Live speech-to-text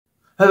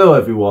Hello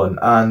everyone,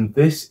 and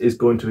this is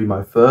going to be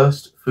my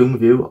first film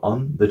review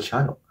on the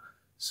channel.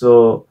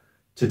 So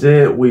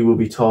today we will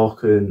be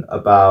talking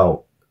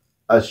about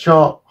a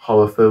short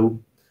horror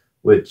film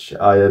which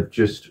I have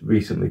just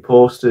recently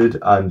posted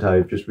and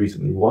I've just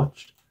recently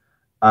watched,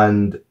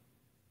 and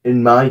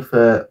in my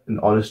fair and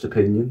honest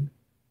opinion,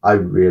 I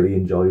really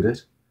enjoyed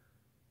it.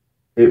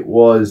 It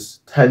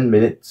was 10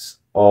 minutes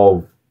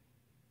of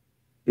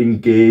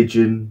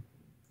engaging,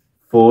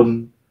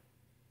 fun,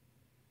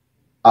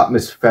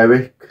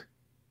 atmospheric,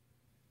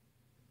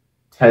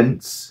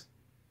 tense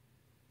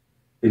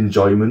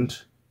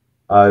enjoyment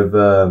I've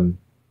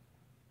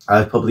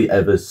probably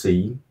ever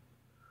seen.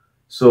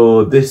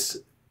 So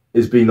this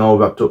is being all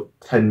wrapped up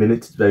 10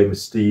 minutes. It's very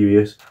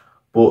mysterious,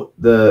 but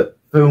the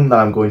film that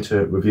I'm going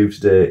to review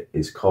today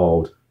is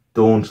called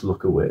Don't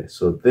Look Away.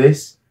 So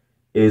this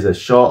is a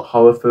short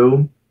horror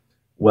film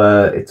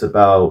where it's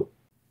about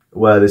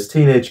where this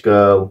teenage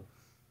girl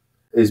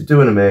is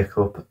doing her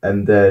makeup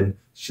and then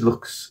she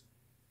looks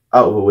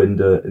out of a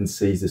window and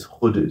sees this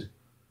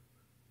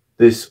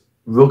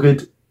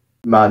rugged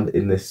man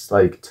in this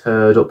like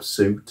turd up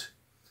suit,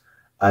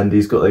 and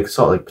he's got like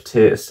sort of like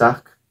potato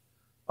sack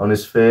on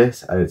his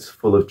face and it's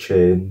full of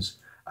chains,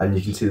 and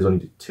you can see there's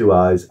only two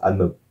eyes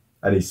and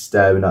he's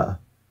staring at her.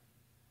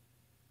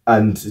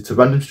 And it's a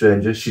random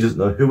stranger, she doesn't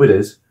know who it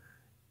is,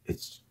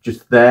 it's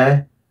just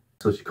there.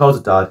 So she calls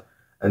her dad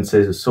and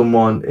says there's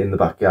someone in the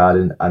back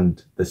garden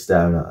and they're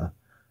staring at her.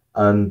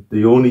 And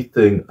the only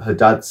thing her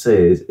dad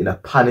says in a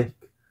panic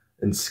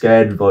and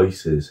scared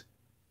voice is,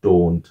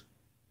 "Don't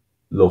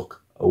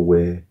look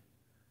away."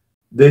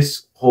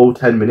 This whole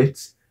 10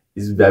 minutes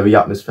is very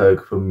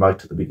atmospheric from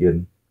right at the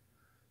beginning.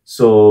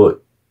 So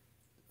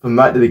from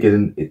right at the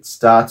beginning, it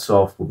starts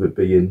off with it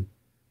being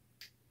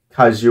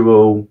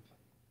casual,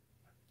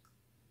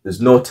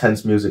 there's no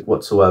tense music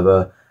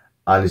whatsoever,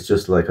 and it's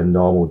just like a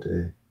normal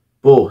day.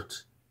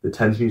 But the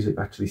tense music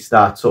actually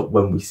starts up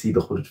when we see the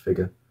hooded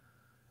figure,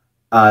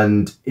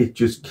 and it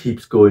just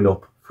keeps going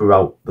up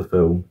throughout the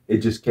film. It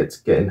just keeps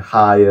getting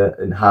higher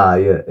and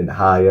higher and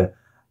higher,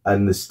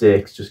 and the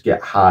stakes just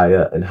get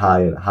higher and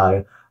higher and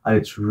higher, and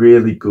it's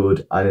really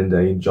good, and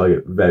I enjoy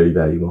it very,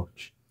 very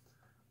much.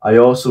 I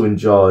also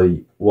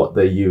enjoy what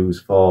they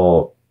use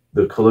for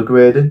the colour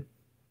grading.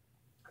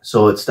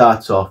 So it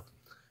starts off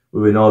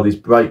with all these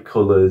bright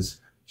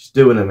colours, she's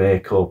doing her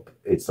makeup,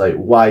 it's like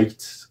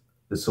white,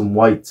 there's some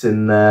whites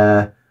in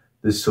there,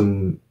 there's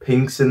some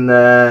pinks in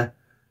there,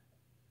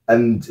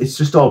 and it's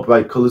just all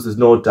bright colours, there's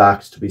no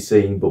darks to be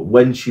seen. But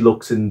when she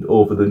looks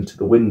over into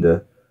the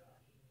window,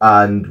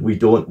 and we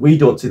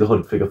don't see the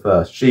hooded figure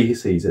first, she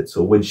sees it.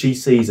 So when she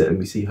sees it and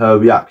we see her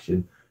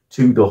reaction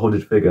to the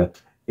hooded figure,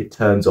 it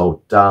turns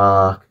all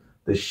dark,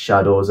 there's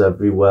shadows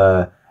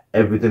everywhere,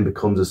 everything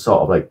becomes a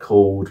sort of like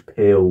cold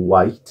pale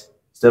white.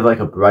 Instead of like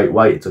a bright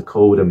white, it's a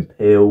cold and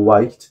pale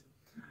white.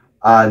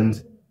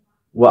 And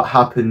what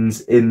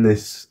happens in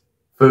this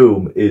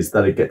film is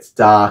that it gets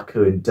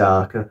darker and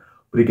darker,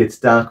 but it gets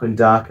darker and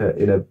darker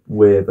in a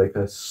way of like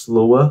a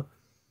slower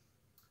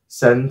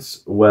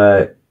sense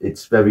where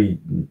it's very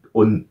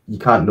you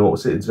can't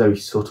notice it, it's very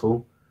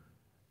subtle,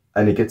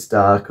 and it gets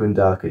darker and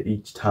darker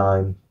each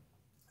time,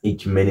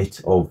 each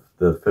minute of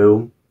the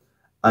film.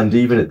 And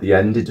even at the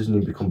end, it doesn't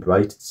even become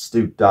bright, it's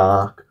still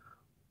dark,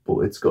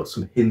 but it's got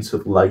some hints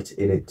of light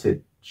in it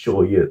to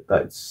show you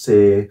that it's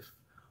safe,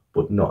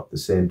 but not at the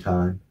same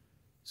time.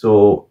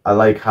 So I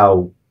like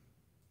how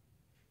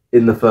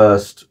in the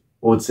first,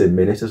 I would say,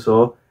 minute or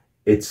so,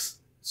 it's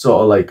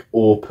sort of like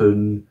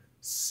open,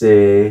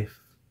 safe,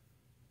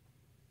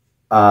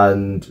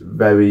 and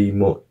very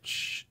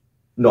much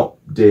not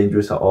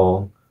dangerous at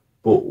all.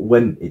 But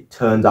when it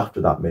turns after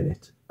that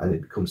minute and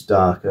it becomes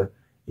darker,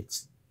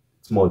 it's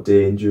more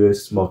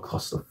dangerous, more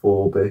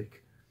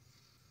claustrophobic.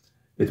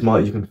 It's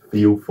more, you can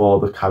feel for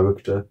the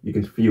character, you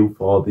can feel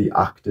for the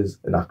actors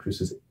and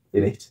actresses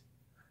in it,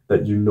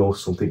 that you know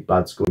something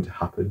bad's going to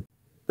happen.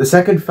 The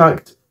second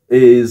fact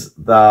is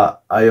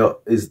that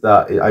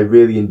I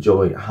really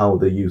enjoy how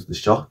they use the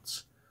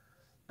shots.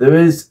 There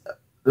is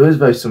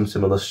very some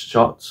similar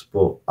shots,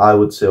 but I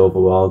would say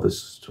overall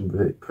there's some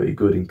pretty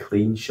good and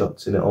clean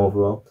shots in it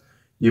overall.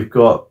 You've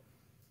got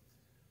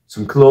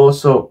some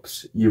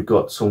close-ups, you've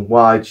got some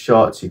wide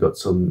shots, you've got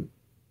some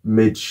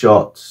mid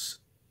shots,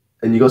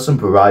 and you've got some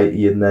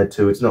variety in there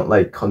too. It's not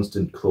like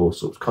constant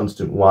close-ups,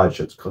 constant wide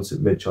shots,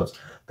 constant mid shots.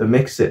 They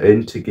mix it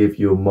in to give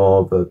you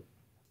more of a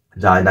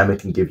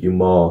dynamic and give you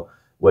more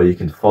where you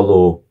can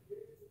follow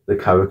the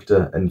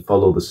character and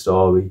follow the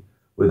story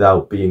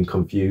without being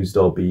confused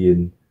or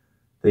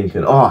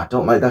thinking, oh, I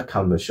don't like that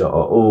camera shot,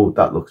 or oh,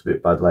 that looks a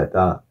bit bad like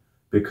that,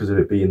 because of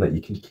it being that you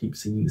can keep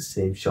seeing the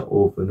same shot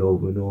over and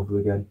over and over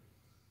again.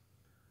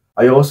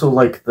 I also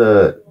like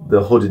the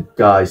hooded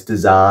guy's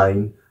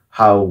design,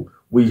 how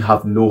we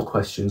have no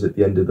questions at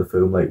the end of the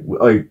film. That's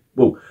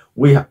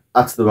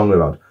the wrong way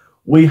around.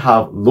 We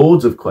have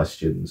loads of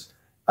questions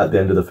at the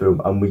end of the film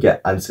and we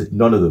get answered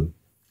none of them.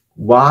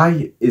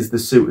 Why is the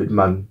suited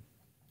man,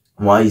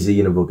 why is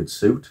he in a rugged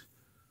suit?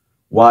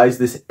 Why is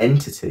this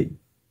entity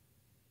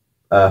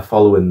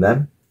following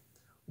them?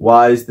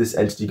 Why has this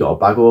entity got a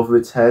bag over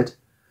its head?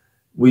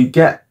 We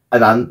get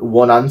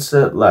one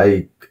answer,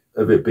 like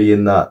of it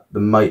being that he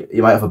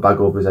might have a bag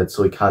over his head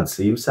so he can't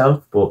see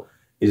himself, but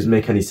it doesn't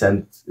make any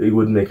sense. It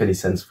wouldn't make any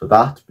sense for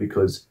that,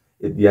 because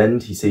at the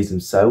end he sees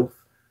himself,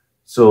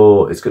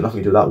 so it's got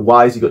nothing to do with that.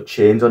 Why has he got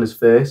chains on his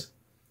face?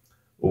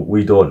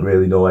 We don't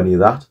really know any of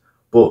that,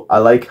 but I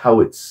like how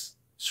it's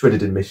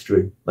shredded in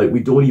mystery. Like, we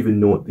don't even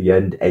know at the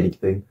end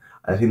anything,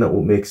 and I think that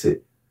what makes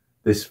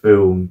this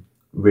film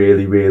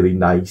really, really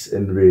nice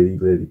and really,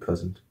 really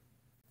pleasant.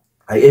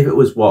 Like, if it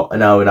was, what,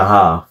 an hour and a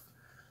half,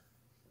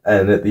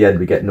 and at the end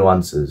we get no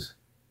answers,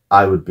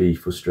 I would be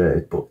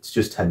frustrated, but it's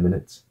just 10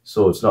 minutes,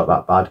 so it's not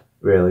that bad,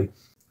 really.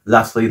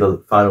 Lastly,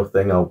 the final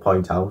thing I'll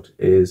point out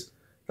is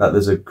that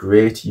there's a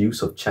great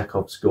use of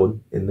Chekhov's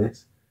gun in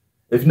this.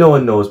 If no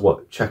one knows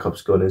what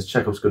Chekhov's gun is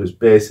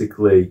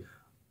basically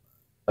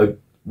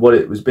what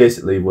it was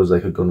basically was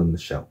like a gun on the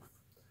shelf.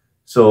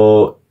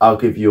 So I'll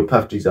give you a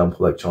perfect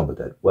example, like Shaun of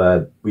the Dead,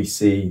 where we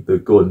see the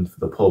gun for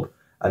the pub.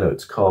 I know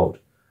it's called,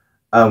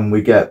 and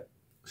we get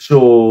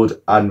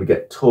showed and we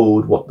get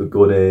told what the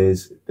gun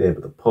is, the name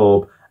of the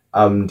pub,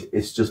 and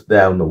it's just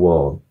there on the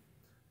wall.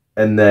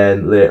 And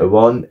then later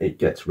on, it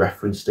gets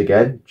referenced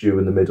again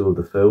during the middle of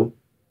the film,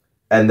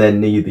 and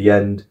then near the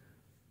end,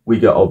 we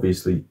get,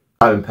 obviously,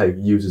 Simon Pegg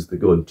uses the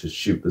gun to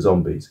shoot the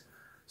zombies.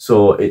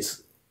 So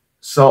it's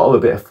sort of a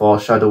bit of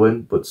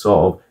foreshadowing, but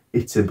sort of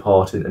it's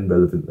important and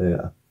relevant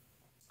later.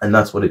 And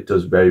that's what it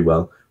does very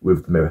well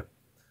with the mirror.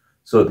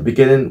 So at the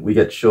beginning, we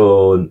get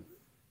shown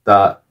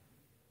that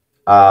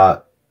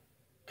our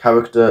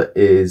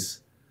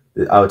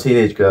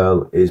teenage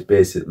girl is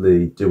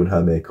basically doing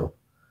her makeup.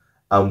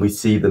 And we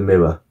see the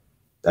mirror,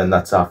 and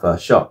that's our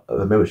first shot,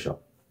 a mirror shot.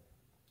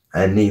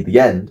 And near the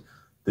end,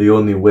 the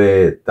only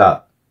way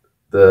that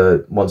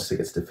the monster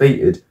gets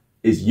defeated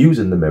is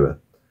using the mirror.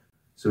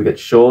 So we get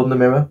shown the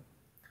mirror,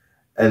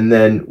 and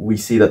then we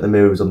see that the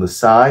mirror is on the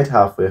side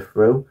halfway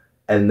through,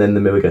 and then the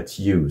mirror gets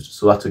used.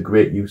 So that's a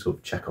great use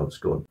of Chekhov's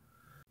gun.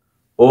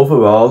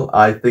 Overall,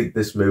 I think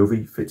this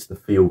movie fits the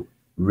feel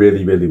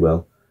really, really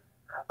well.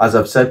 As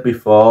I've said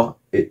before,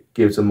 it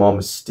gives a more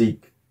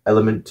mystique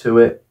element to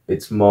it.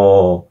 It's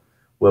more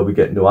where we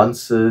get no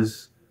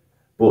answers,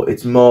 but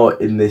it's more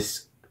in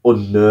this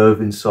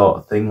unnerving sort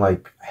of thing,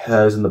 like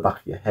hairs in the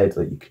back of your head,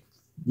 like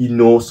you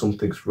know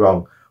something's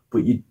wrong,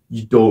 but you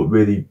don't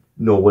really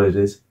know what it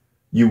is.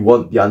 You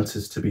want the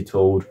answers to be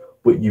told,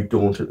 but you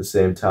don't at the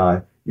same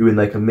time. You're in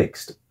like a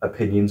mixed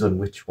opinions on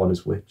which one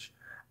is which.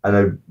 And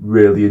I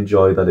really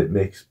enjoy that it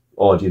makes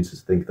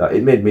audiences think that.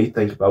 It made me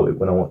think about it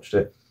when I watched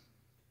it.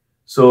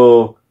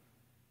 So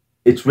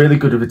it's really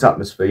good with its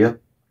atmosphere.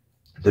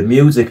 The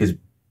music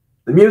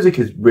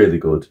is really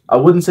good. I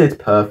wouldn't say it's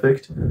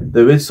perfect.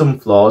 There is some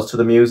flaws to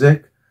the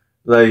music.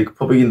 Like,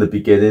 probably in the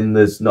beginning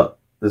there's not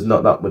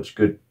that much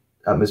good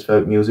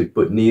atmospheric music,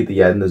 but near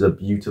the end there's a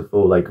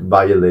beautiful, like,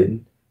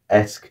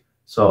 violin-esque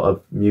sort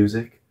of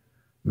music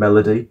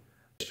melody.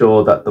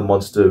 Sure that the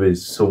monster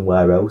is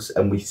somewhere else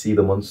and we see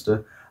the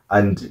monster,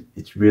 and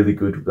it's really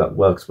good. That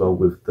works well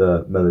with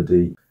the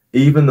melody.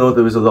 Even though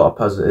there is a lot of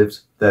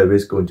positives, there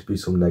is going to be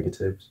some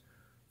negatives.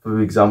 For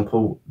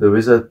example, there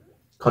is a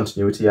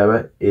continuity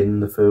error in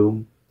the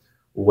film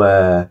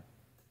where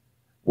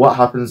what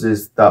happens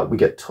is that we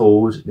get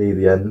told near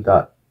the end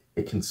that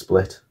it can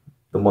split.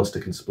 The monster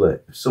can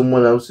split.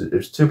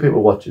 If two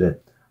people watching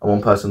it and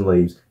one person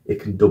leaves, it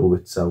can double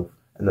itself.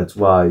 And that's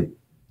why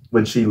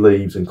when she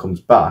leaves and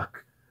comes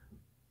back,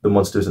 the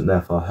monster isn't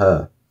there for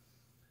her.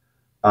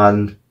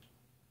 And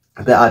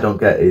the bit I don't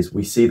get is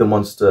we see the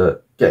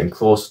monster getting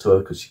close to her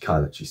because she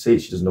can't actually see it,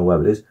 she doesn't know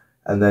where it is,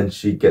 and then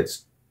she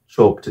gets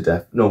choked to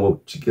death.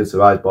 She gets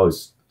her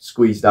eyeballs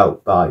squeezed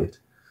out by it.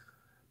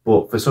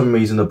 But for some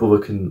reason, the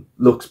brother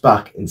looks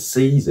back and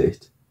sees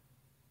it,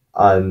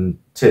 and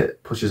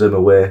pushes him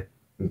away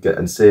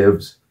and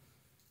saves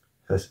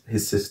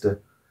his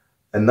sister.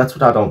 And that's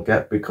what I don't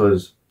get,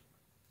 because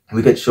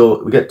we get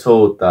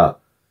told that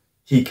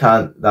she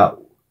can't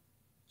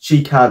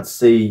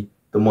see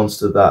the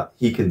monster that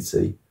he can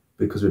see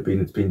because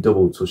it's been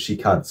doubled, so she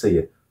can't see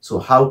it. So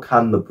how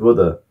can the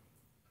brother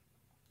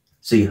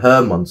see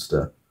her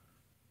monster,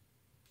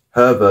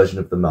 her version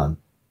of the man,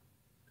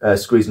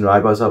 squeezing her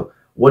eyeballs out?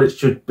 What it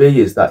should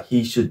be is that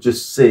he should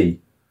just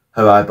see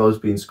her eyeballs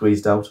being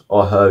squeezed out,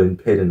 or her in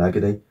pain and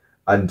agony,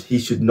 and he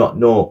should not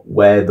know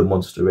where the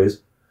monster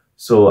is.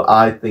 So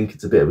I think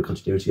it's a bit of a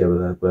continuity error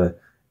there, where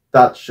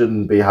that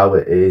shouldn't be how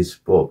it is,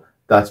 but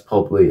that's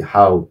probably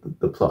how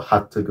the plot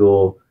had to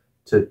go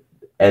to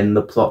end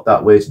the plot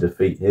that way, to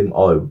defeat him,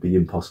 or it would be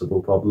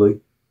impossible probably.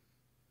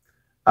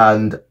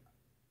 And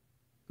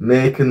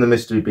making the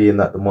mystery being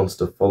that the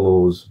monster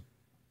follows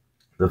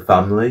the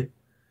family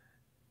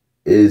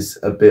is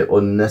a bit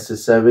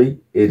unnecessary.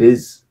 It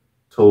is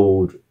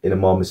told in a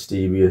more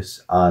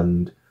mysterious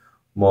and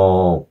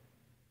more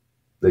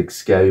like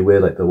scary way,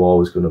 like they're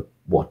always going to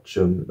watch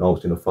them and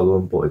always going to follow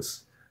them, but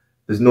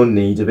there's no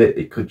need of it.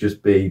 It could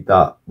just be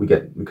that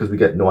because we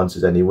get no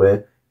answers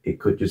anyway, it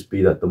could just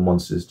be that the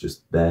monster's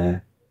just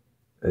there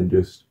and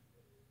just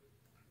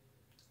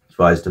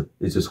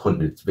It's just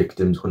hunting its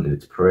victims, hunting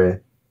its prey,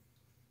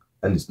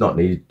 and it's not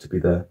needed to be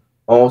there.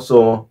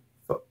 Also,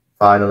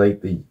 finally,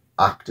 the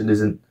acting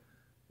isn't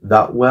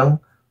that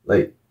well.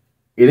 Like,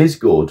 it is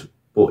good,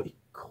 but it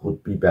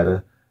could be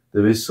better.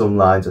 There is some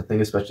lines, I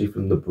think, especially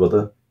from the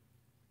brother,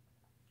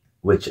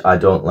 which I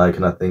don't like,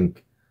 and I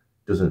think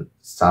doesn't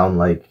sound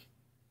like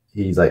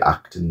he's like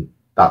acting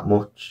that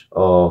much,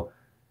 or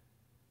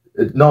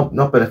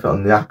not benefit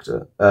on the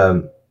actor.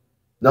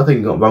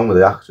 Nothing got wrong with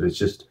the actor. It's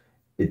just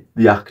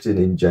the acting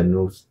in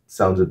general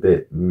sounds a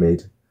bit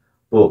mid.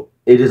 But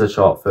it is a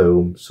short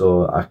film,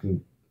 so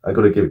I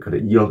gotta give it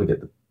credit. You're not gonna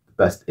get the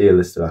best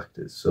A-lister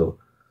actors. So,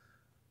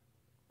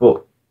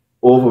 but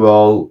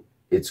overall,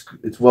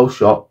 it's well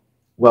shot,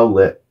 well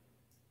lit.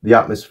 The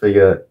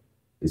atmosphere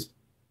is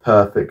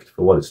perfect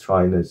for what it's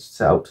trying to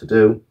set out to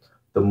do.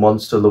 The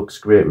monster looks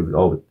great with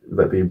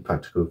it being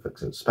practical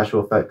effects and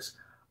special effects.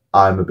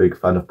 I'm a big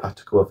fan of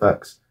practical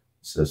effects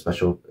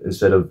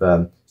instead of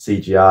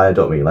CGI. I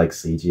don't really like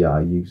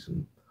CGI use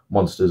and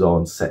monsters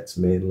on sets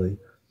mainly.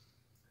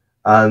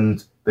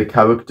 And the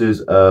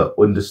characters are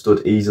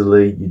understood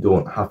easily.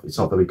 It's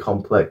not very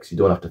complex. You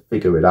don't have to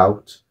figure it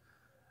out.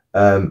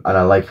 And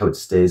I like how it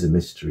stays a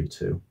mystery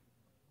too.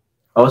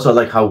 Also, I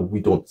like how we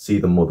don't see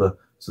the mother.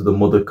 So the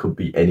mother could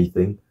be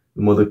anything.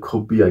 The mother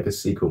could be like a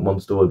secret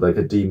monster or like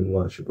a demon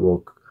worshipper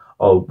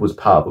or was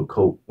part of a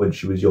cult when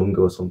she was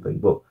younger or something.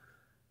 But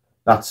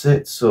that's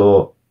it.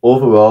 So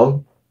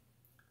overall,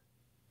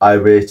 I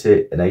rate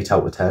it an 8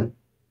 out of 10.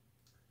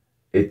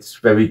 It's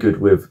very good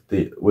with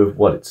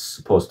what it's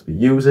supposed to be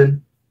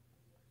using,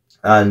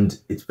 and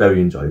it's very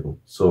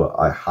enjoyable. So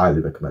I highly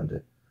recommend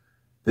it.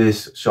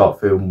 This short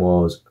film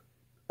was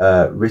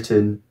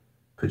written,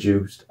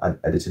 produced, and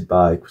edited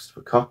by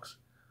Christopher Cox,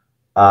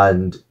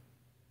 and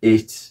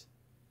it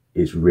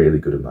is really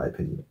good in my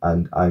opinion.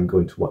 And I'm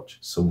going to watch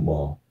some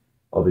more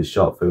of his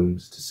short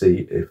films to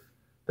see if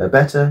they're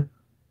better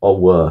or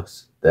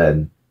worse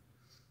than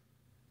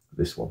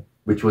this one,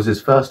 which was his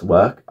first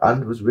work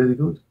and was really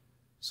good.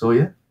 So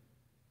yeah.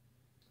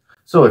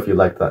 So if you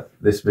like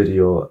this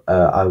video,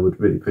 I would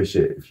really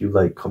appreciate it if you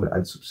like, comment,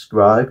 and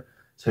subscribe.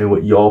 Tell me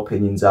what your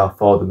opinions are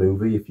for the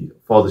movie,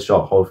 for the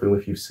short horror film,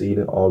 if you've seen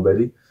it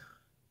already.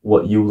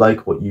 What you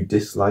like, what you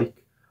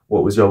dislike,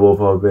 what was your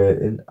overall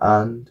rating,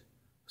 and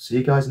see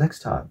you guys next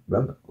time.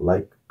 Remember,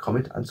 like,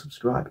 comment, and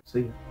subscribe.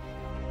 See you.